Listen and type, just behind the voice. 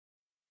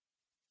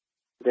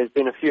There's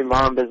been a few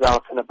mambas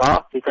out and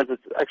about because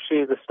it's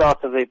actually the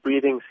start of their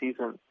breeding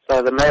season.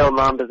 So the male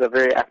mambas are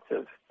very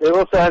active. There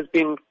also has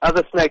been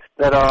other snakes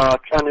that are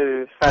trying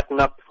to fatten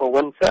up for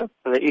winter. So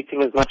they're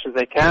eating as much as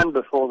they can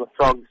before the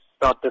frogs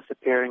start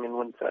disappearing in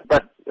winter.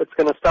 But it's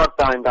going to start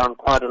dying down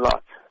quite a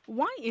lot.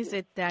 Why is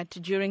it that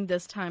during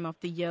this time of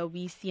the year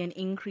we see an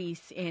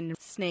increase in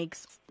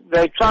snakes?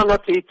 They try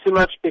not to eat too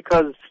much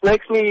because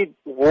snakes need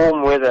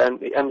warm weather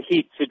and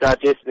heat to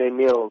digest their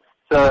meals.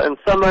 So in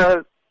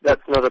summer,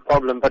 that's not a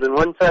problem. But in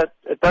winter,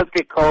 it does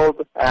get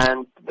cold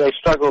and they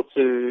struggle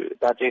to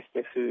digest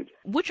their food.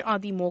 Which are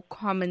the more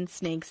common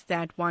snakes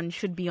that one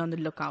should be on the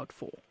lookout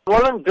for?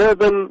 Well, in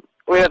Durban,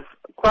 we have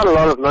quite a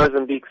lot of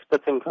Mozambique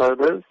spitting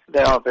cobras.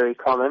 They are very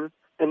common.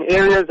 In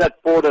areas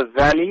that border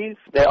valleys,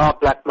 there are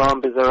black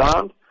mambas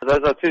around.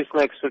 Those are two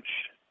snakes which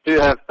do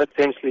have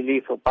potentially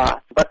lethal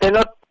bites. But they're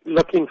not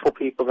looking for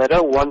people. They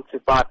don't want to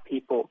bite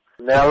people.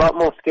 They're a lot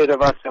more scared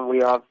of us than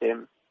we are of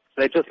them.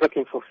 They're just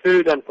looking for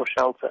food and for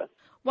shelter.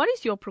 What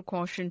is your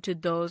precaution to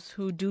those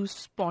who do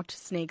spot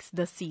snakes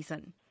this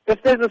season?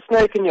 If there's a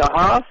snake in your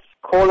house,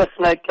 call a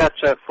snake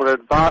catcher for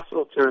advice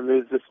or to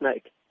remove the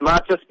snake. It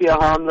might just be a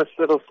harmless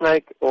little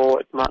snake,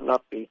 or it might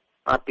not be. It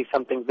might be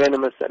something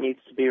venomous that needs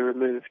to be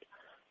removed.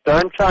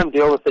 Don't try and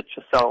deal with it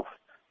yourself.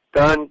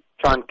 Don't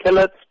try and kill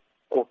it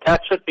or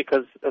catch it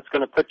because it's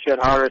going to put you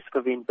at high risk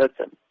of being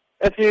bitten.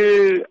 If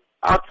you're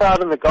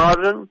outside in the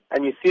garden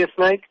and you see a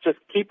snake, just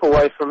keep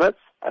away from it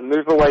and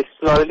move away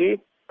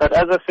slowly. But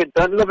as I said,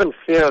 don't live in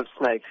fear of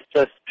snakes.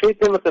 Just treat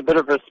them with a bit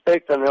of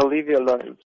respect and they'll leave you alone.